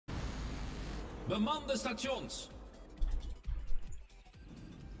Bemande stations.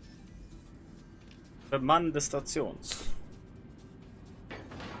 Bemande stations.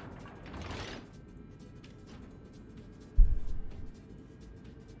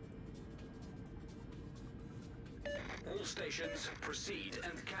 All stations, proceed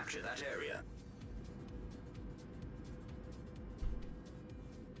and capture that area.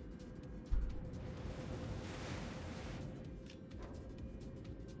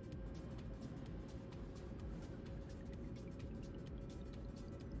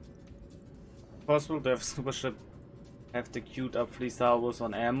 Possible to have super ship have the queued up 3 Star Wars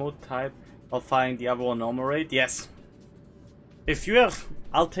on ammo type while firing the other on normal rate? Yes. If you have,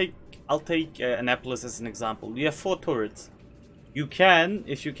 I'll take Annapolis as an example. You have 4 turrets. You can,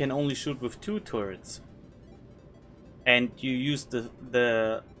 if you can only shoot with 2 turrets, and you use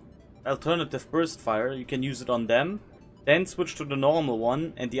the alternative burst fire, you can use it on them, then switch to the normal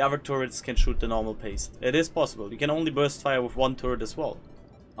one, and the other turrets can shoot the normal pace. It is possible. You can only burst fire with 1 turret as well.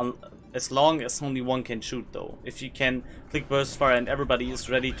 As long as only one can shoot though. If you can click burst fire and everybody is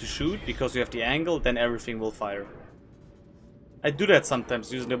ready to shoot because you have the angle, then everything will fire. I do that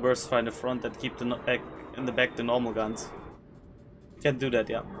sometimes using the burst fire in the front and keep in the back the normal guns. Can do that,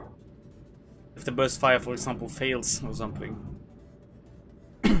 yeah. If the burst fire, for example, fails or something,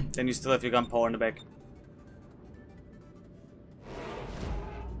 then you still have your gunpowder in the back.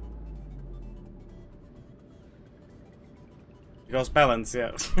 Because balance,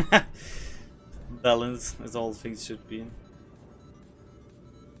 yeah. Balance, as all things should be.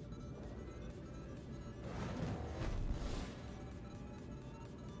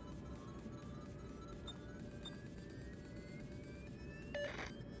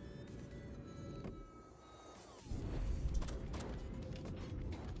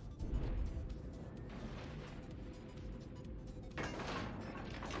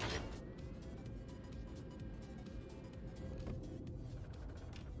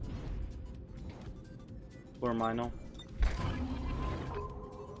 Poor Mino.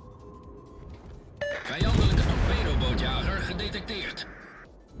 Vijandelijke torpedobootjager gedetecteerd.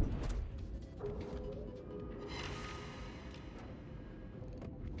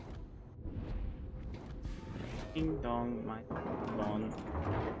 Ding dong, my phone.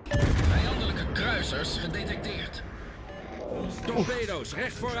 Vijandelijke kruisers gedetecteerd. Torpedo's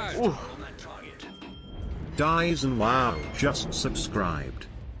recht vooruit. Dies and wow, just subscribed.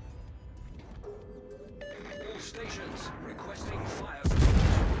 All stations requesting fire.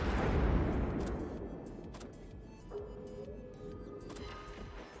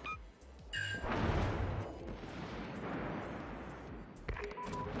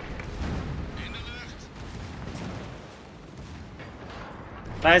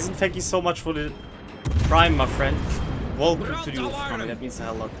 Dyson, thank you so much for the prime, my friend. Welcome to the Ulfront. That means a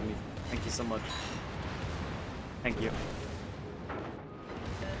hell lot to me. Thank you so much. Thank you.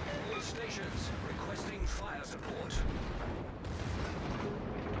 All stations requesting fire support.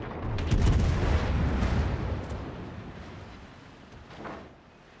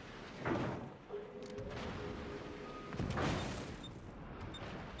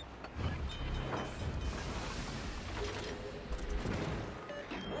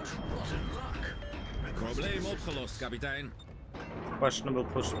 Probleem opgelost, kapitein. Questionable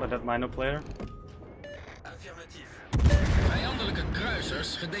push by that minor player. Affirmatief. Vijandelijke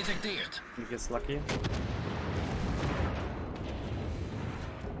kruisers gedetecteerd. He gets lucky.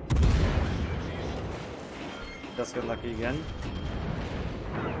 Does get lucky again.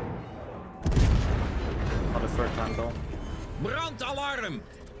 Not the third time though. Brandalarm!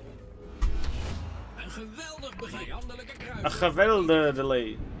 Een geweldig begin. Vijandelijke kruisers. Een geweldige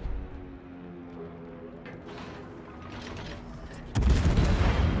delay.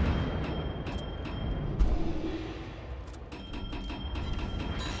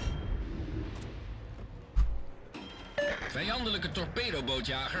 Vijandelijke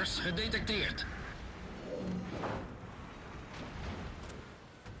torpedobootjagers gedetecteerd.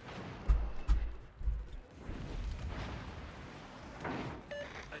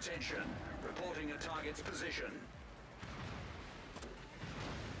 Attention, reporting a target's position.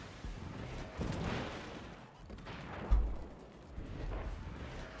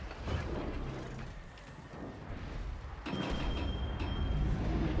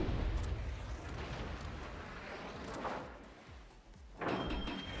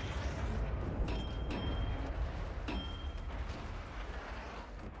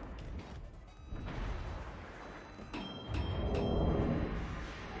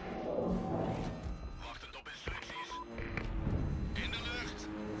 Wachtend op instructies.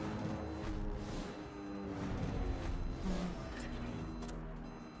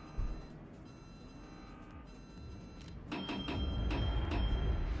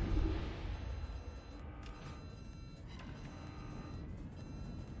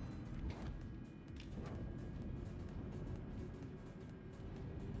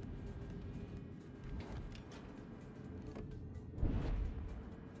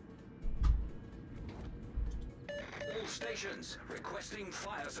 stations. Requesting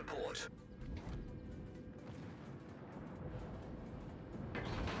fire support.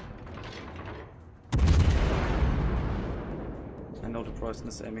 I know the person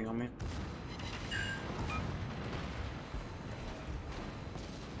is aiming on me.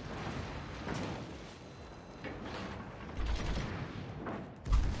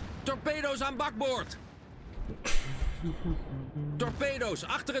 Torpedo's aan bakboord! Torpedo's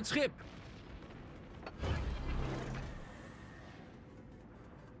achter het schip!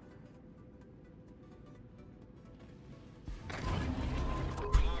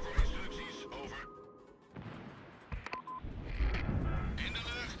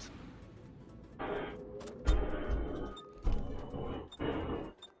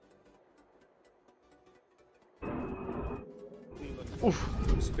 Oof,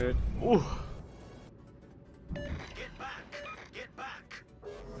 that's good. Ooh. Get back! Get back!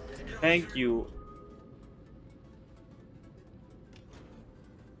 Thank you.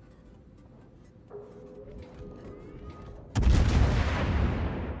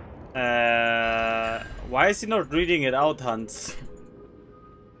 Why is he not reading it out, Hans?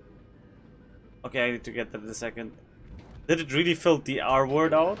 Okay, I need to get that in a second. Did it really fill the R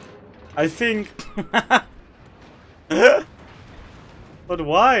word out? I think. But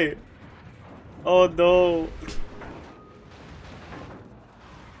why? Oh no.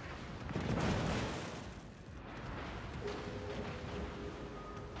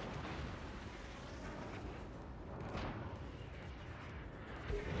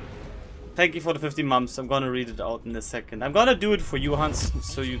 Thank you for the 50 months. I'm gonna read it out in a second. I'm gonna do it for you, Hans,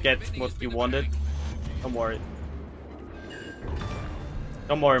 so you get what you wanted. Don't worry.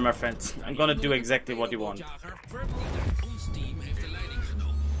 Don't worry, my friends. I'm gonna do exactly what you want.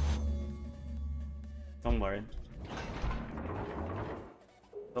 Don't worry.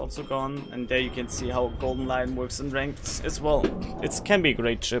 It's also gone, and there you can see how Golden Lion works in ranked as well. It can be a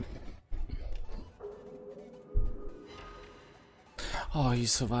great ship. Oh, he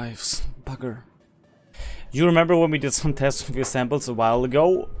survives. Bugger. You remember when we did some tests with your samples a while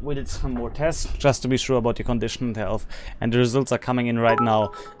ago? We did some more tests just to be sure about your condition and health. And the results are coming in right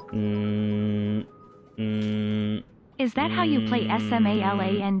now. Is that how you play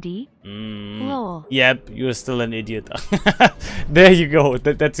SMALAND? Lol. Yep, you're still an idiot. There you go.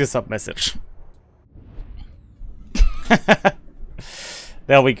 That's your sub message.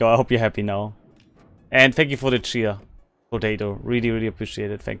 There we go. I hope you're happy now. And thank you for the cheer, Potato. Really, really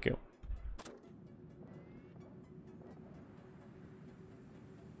appreciate it. Thank you.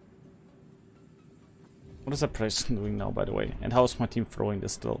 What is that person doing now, by the way? And how is my team throwing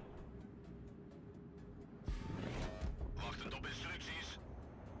this still?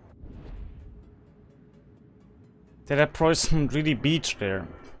 Did that person really beach there?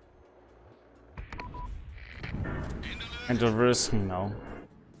 And reversing now.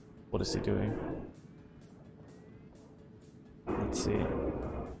 What is he doing? Let's see.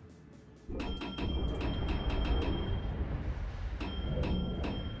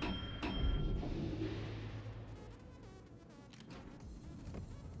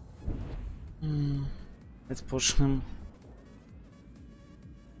 Let's push him.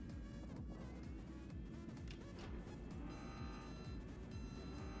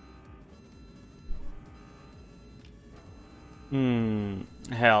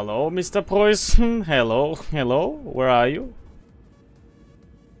 Hello, Mr. Preußen. Hello, hello. Where are you?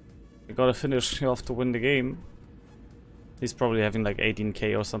 We gotta finish off to win the game. He's probably having like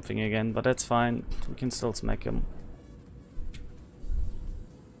 18k or something again, but that's fine. We can still smack him.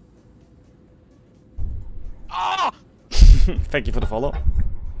 Ah! Thank you for the follow.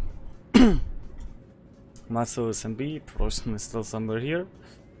 Maso is MB. Preußen is still somewhere here.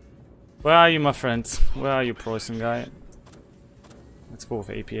 Where are you, my friends? Where are you, Preußen guy? Let's go with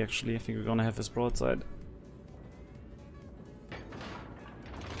AP actually. I think we're gonna have his broadside.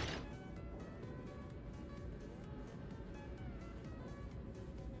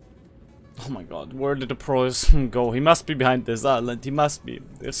 Oh my god, where did the Preußen go? He must be behind this island. He must be.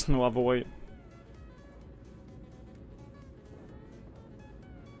 There's no other way.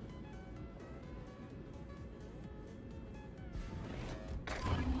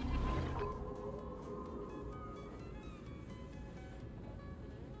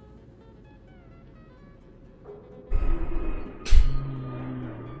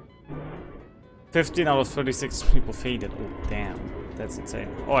 $15 out of 36 people faded. Oh, damn. That's insane.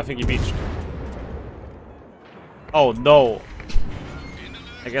 Oh, I think he beached. Oh, no.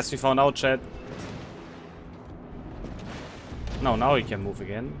 I guess we found out, chat. No, now he can move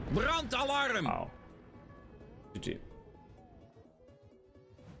again. Brandalarm! Wow. GG.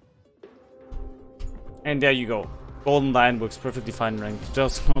 And there you go. Golden Lion works perfectly fine in ranked.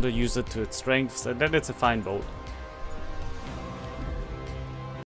 Just want to use it to its strengths, and then it's a fine boat.